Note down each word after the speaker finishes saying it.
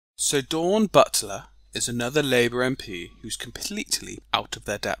So Dawn Butler is another Labour MP who's completely out of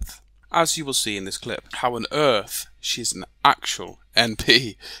their depth. As you will see in this clip, how on earth she's an actual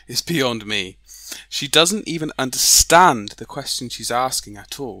MP is beyond me. She doesn't even understand the question she's asking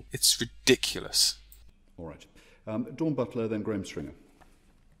at all. It's ridiculous. All right. Dawn Butler, then Graham Stringer.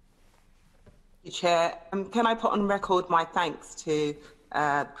 Chair, can I put on record my thanks to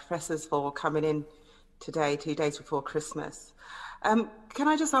professors for coming in today, 2 days before Christmas. Can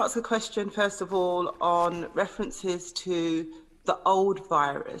I just ask a question, first of all, on references to the old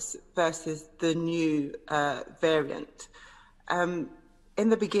virus versus the new variant? In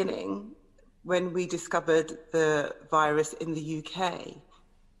the beginning, when we discovered the virus in the UK,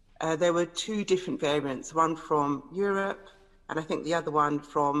 there were 2 different variants, one from Europe and I think the other one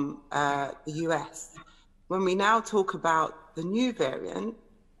from the US. When we now talk about the new variant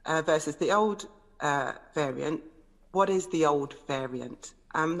versus the old variant, what is the old variant?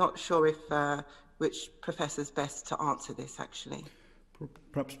 I'm not sure if which professor's best to answer this, actually.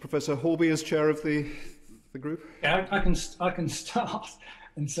 Perhaps Professor Horby as chair of the group? Yeah, I can start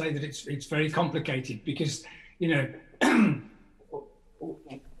and say that it's very complicated because,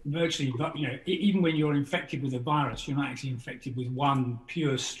 virtually, even when you're infected with a virus, you're not actually infected with one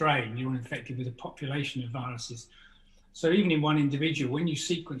pure strain, you're infected with a population of viruses. So even in one individual, when you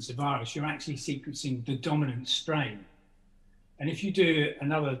sequence a virus, you're actually sequencing the dominant strain. And if you do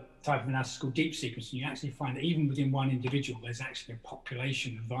another type of analysis called deep sequencing, you actually find that even within one individual, there's actually a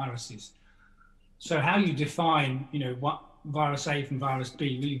population of viruses. So how you define, what virus A from virus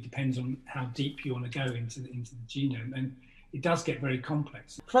B really depends on how deep you want to go into the genome. And it does get very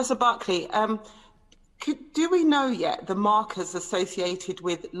complex. Professor Buckley, do we know yet the markers associated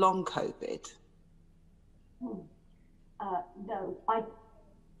with long COVID? No, I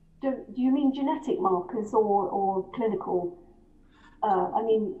don't. Do you mean genetic markers or clinical?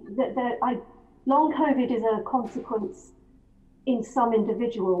 Long COVID is a consequence in some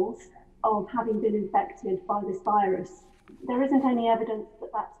individuals of having been infected by this virus. There isn't any evidence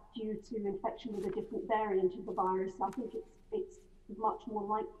that that's due to infection with a different variant of the virus. I think it's much more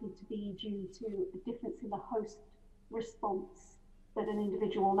likely to be due to a difference in the host response that an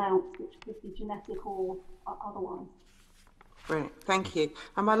individual mounts, which could be genetic or otherwise. Brilliant, thank you.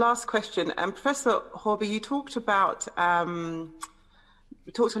 And my last question, Professor Horby, you talked about,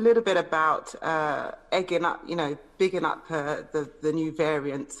 we talked a little bit about egging up, bigging up the new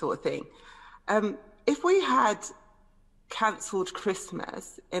variant sort of thing. If we had cancelled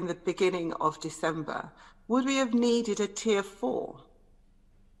Christmas in the beginning of December, would we have needed a tier 4?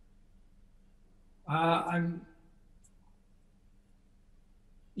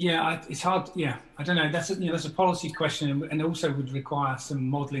 Yeah, it's hard. Yeah, I don't know. That's a policy question, and also would require some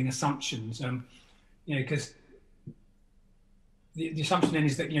modelling assumptions. Because the assumption then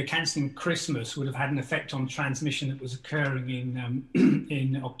is that cancelling Christmas would have had an effect on transmission that was occurring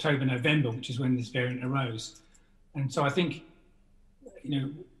in October, November, which is when this variant arose. And so I think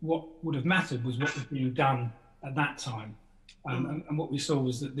what would have mattered was what was being done at that time, and what we saw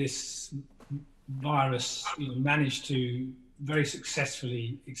was that this virus managed to very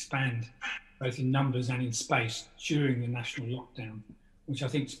successfully expand both in numbers and in space during the national lockdown, which I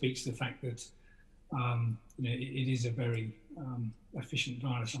think speaks to the fact that it is a very efficient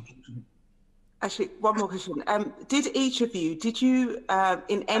virus, unfortunately. Actually, one more question. Did you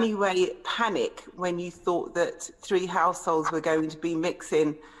in any way panic when you thought that 3 households were going to be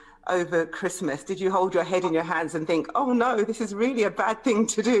mixing over Christmas? Did you hold your head in your hands and think, oh no, this is really a bad thing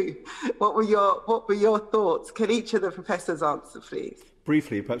to do? What were your thoughts? Can each of the professors answer, please?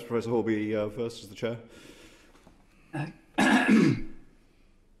 Briefly, perhaps Professor Horby first as the chair.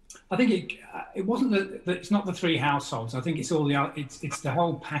 I think it wasn't it's not the 3 households. I think it's all it's the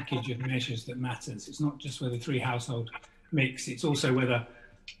whole package of measures that matters. It's not just whether 3 household mix. It's also whether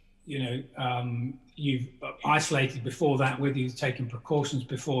you've isolated before that, whether you've taken precautions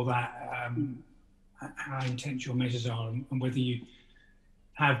before that, how intense your measures are, and whether you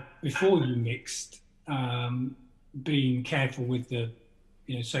have before you mixed been careful with the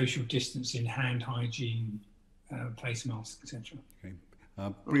social distancing, hand hygiene, face masks, etc. Okay.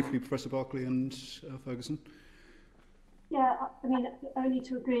 Briefly, Professor Barclay and Ferguson. Yeah, only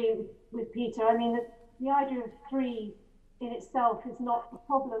to agree with Peter. The idea of 3 in itself is not the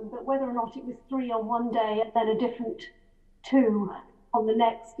problem, but whether or not it was 3 on one day and then a different 2 on the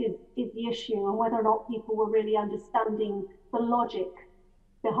next is the issue, and whether or not people were really understanding the logic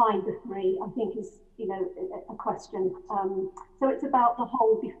behind the 3, I think is a question. So it's about the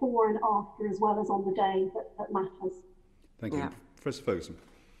whole before and after as well as on the day that matters. Thank you. Yeah. Professor Ferguson.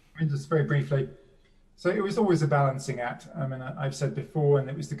 Just very briefly, So it was always a balancing act. I mean, I've said before, and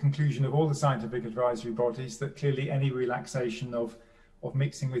it was the conclusion of all the scientific advisory bodies, that clearly any relaxation of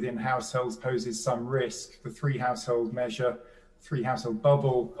mixing within households poses some risk. The 3-household measure, 3-household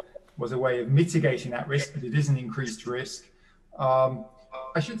bubble, was a way of mitigating that risk, but it is an increased risk.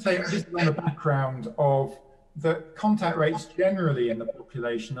 I should say, just on the background of the contact rates generally in the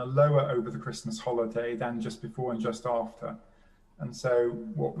population are lower over the Christmas holiday than just before and just after. And so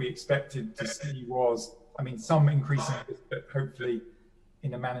what we expected to see was, I mean, some increase in risk, but hopefully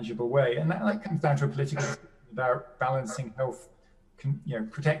in a manageable way. And that comes down to a political decision about balancing health,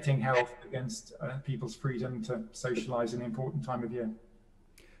 protecting health against people's freedom to socialise in an important time of year.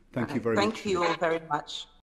 Thank you very much. Thank you all very much.